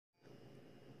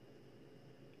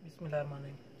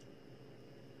बिस्मिल्लाहिर्रहमानिर्रहीम।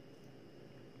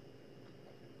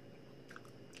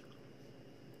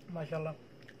 माशाल्लाह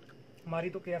हमारी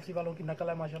तो KFC वालों की नकल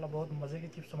है माशाल्लाह। बहुत मज़े की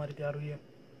चिप्स हमारी तैयार हुई है।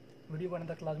 वीडियो को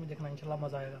अंत तक लाजमी देखना, इंशाल्लाह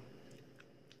मज़ा आएगा।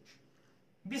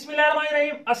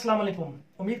 बिस्मिल्लाहिर्रहमानिर्रहीम। अस्सलाम वालेकुम।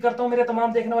 उम्मीद करता हूँ मेरे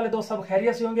तमाम देखने वाले दोस्त सब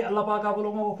खैरियत से होंगे। अल्लाह पाक आप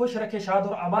लोगों को खुश रखे, शाद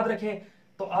और आबाद रखे।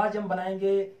 तो आज हम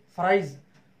बनाएंगे फ्राइज,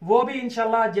 वो भी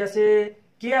इंशाल्लाह जैसे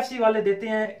KFC वाले देते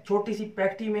हैं छोटी सी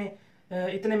पैकेटी में,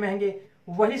 इतने महंगे,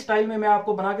 वही स्टाइल में मैं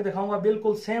आपको बना के दिखाऊंगा।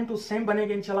 बिल्कुल सेम टू सेम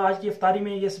बनेगा इंशाल्लाह। आज की इफ्तारी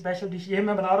में ये स्पेशल डिश ये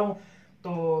मैं बना रहा हूँ।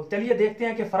 तो चलिए देखते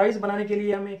हैं कि फ्राइज बनाने के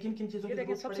लिए हमें किन किन चीज़ों की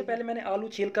जरूरत। सबसे पहले मैंने आलू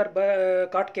छील कर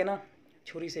काट के ना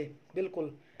छुरी से बिल्कुल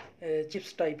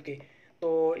चिप्स टाइप के,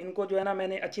 तो इनको जो है ना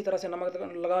मैंने अच्छी तरह से नमक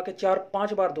लगा के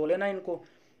 4-5 बार धो लेना इनको।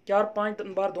 4-5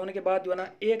 बार धोने के बाद जो है ना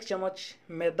 1 चम्मच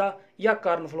मैदा या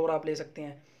कॉर्नफ्लोर आप ले सकते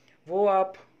हैं, वो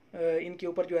आप इनके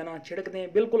ऊपर जो है ना छिड़क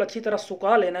दें। बिल्कुल अच्छी तरह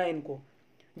सुखा लेना है इनको।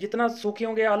 जितना सूखे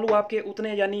होंगे आलू आपके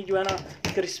उतने यानी जो है ना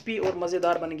क्रिस्पी और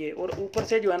मज़ेदार बनेंगे। और ऊपर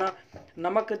से जो है ना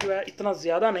नमक जो है इतना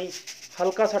ज़्यादा नहीं,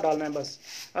 हल्का सा डालना है बस।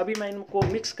 अभी मैं इनको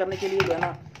मिक्स करने के लिए जो है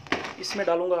ना इसमें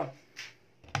डालूँगा,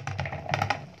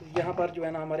 तो यहाँ पर जो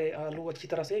है ना हमारे आलू अच्छी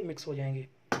तरह से मिक्स हो जाएंगे।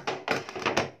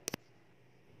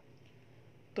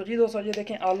 तो जी दोस्तों ये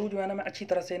देखें आलू जो है ना मैं अच्छी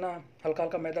तरह से ना हल्का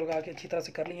हल्का मैदा लगा के अच्छी तरह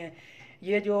से कर लिए हैं।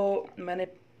 ये जो मैंने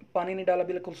पानी नहीं डाला,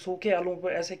 बिल्कुल सूखे आलू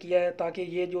पर ऐसे किया है ताकि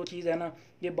ये जो चीज़ है ना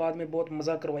ये बाद में बहुत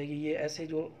मज़ा करवाएगी। ये ऐसे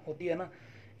जो होती है ना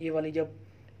ये वाली, जब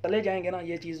तले जाएंगे ना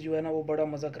ये चीज़ जो है ना वो बड़ा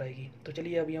मज़ा कराएगी। तो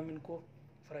चलिए अभी हम इनको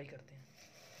फ्राई करते हैं।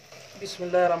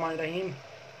 बिस्मिल्लाहिर्रहमानिर्रहीम।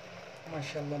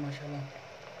 माशाल्लाह माशाल्लाह।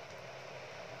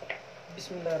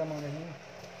 बिस्मिल्लाहिर्रहमानिर्रहीम।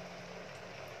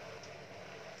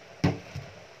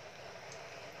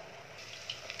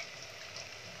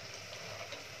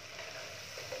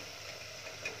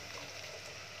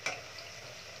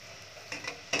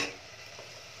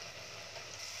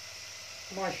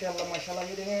 माशाल्लाह माशाल्लाह।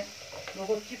 ये देखें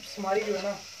लोगों चिप्स हमारी जो है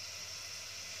ना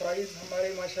फ्राइज़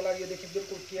हमारे माशाल्लाह ये देखें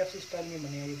बिल्कुल KFC स्टाइल में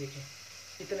बने हैं। ये देखें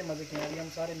इतने मज़े के हैं। अभी हम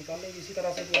सारे निकाल लेंगे इसी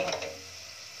तरह से जो है ना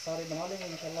सारे बना लेंगे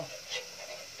इंशाल्लाह।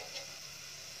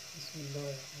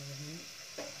 बिस्मिल्लाहिर्रहमानिर्रहीम।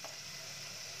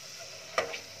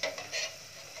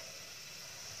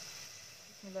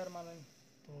 बिस्मिल्लाहिर्रहमानिर्रहीम।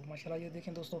 तो माशाल्लाह ये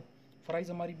देखें दोस्तों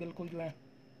फ्राइज़ हमारी बिल्कुल जो है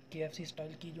KFC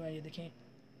स्टाइल की जो है, ये देखें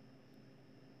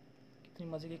कितनी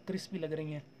मज़े की क्रिस्पी लग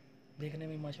रही हैं देखने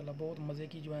में माशाल्लाह। बहुत मज़े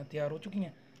की जो है तैयार हो चुकी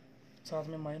हैं। साथ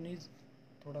में मायोनीज़,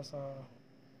 थोड़ा सा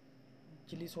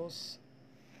चिली सॉस,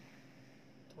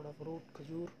 थोड़ा फ्रूट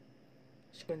खजूर,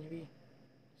 शिकंजवी,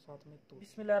 साथ में तो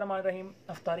बिस्मिल्लाहिर्रहमानिर्रहीम।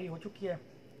 अफ्तारी हो चुकी है।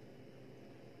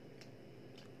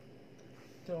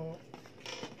 तो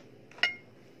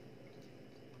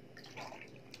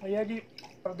भैया जी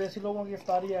परदेसी लोगों की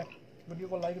इफ्तारी है। वीडियो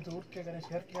को लाइक ज़रूर किया करें,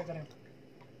 शेयर किया करें।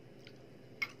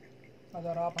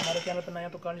 अगर आप हमारे चैनल पर नए हैं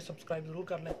तो काइंडली सब्सक्राइब ज़रूर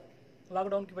कर लें।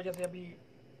 लॉकडाउन की वजह से अभी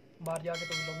बाहर जाके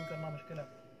तो व्लॉगिंग करना मुश्किल है।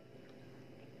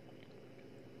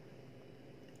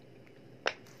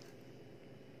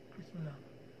 बिस्मिल्लाह।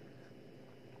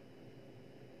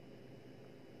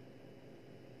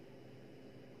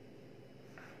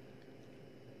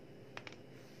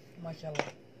 माशाल्लाह।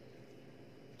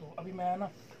 तो अभी मैं ना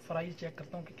फ्राई चेक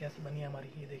करता हूँ कि कैसी बनी है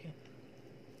हमारी। ये देखें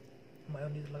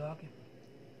मायोनीज़ लगा के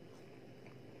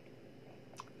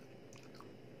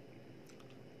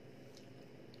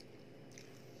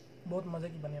बहुत मज़े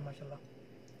की बनी है माशाल्लाह।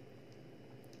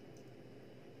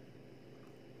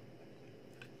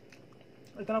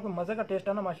 इतना कोई मज़े का टेस्ट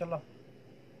है ना माशाल्लाह।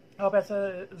 आप ऐसे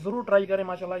ज़रूर ट्राई करें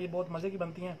माशाल्लाह। ये बहुत मज़े की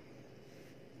बनती हैं।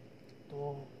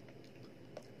 तो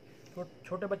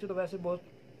छोटे बच्चे तो वैसे बहुत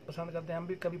पसंद करते हैं, हम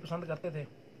भी कभी पसंद करते थे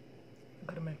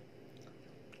घर में,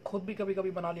 खुद भी कभी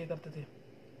कभी बना लिया करते थे।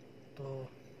 तो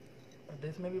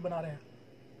प्रदेश में भी बना रहे हैं।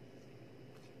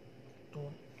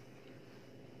 तो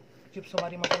चिप्स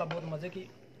हमारी माशाल्लाह बहुत मज़े की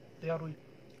तैयार हुई।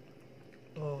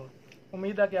 तो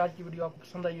उम्मीद है कि आज की वीडियो आपको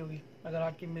पसंद आई होगी। अगर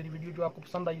आज की मेरी वीडियो जो आपको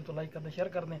पसंद आई तो लाइक कर दें, शेयर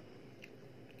कर दें।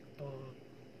 तो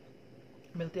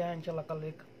मिलते हैं इंशाल्लाह कल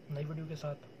एक नई वीडियो के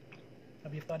साथ।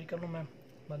 अभी इफ्तारी कर लूँ मैं,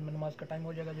 बाद में नमाज का टाइम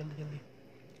हो जाएगा जल्दी जल्दी।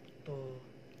 तो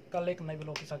कल एक नए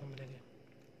व्लॉग के साथ मिलेंगे।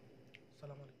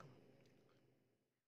 सलाम अलैकुम।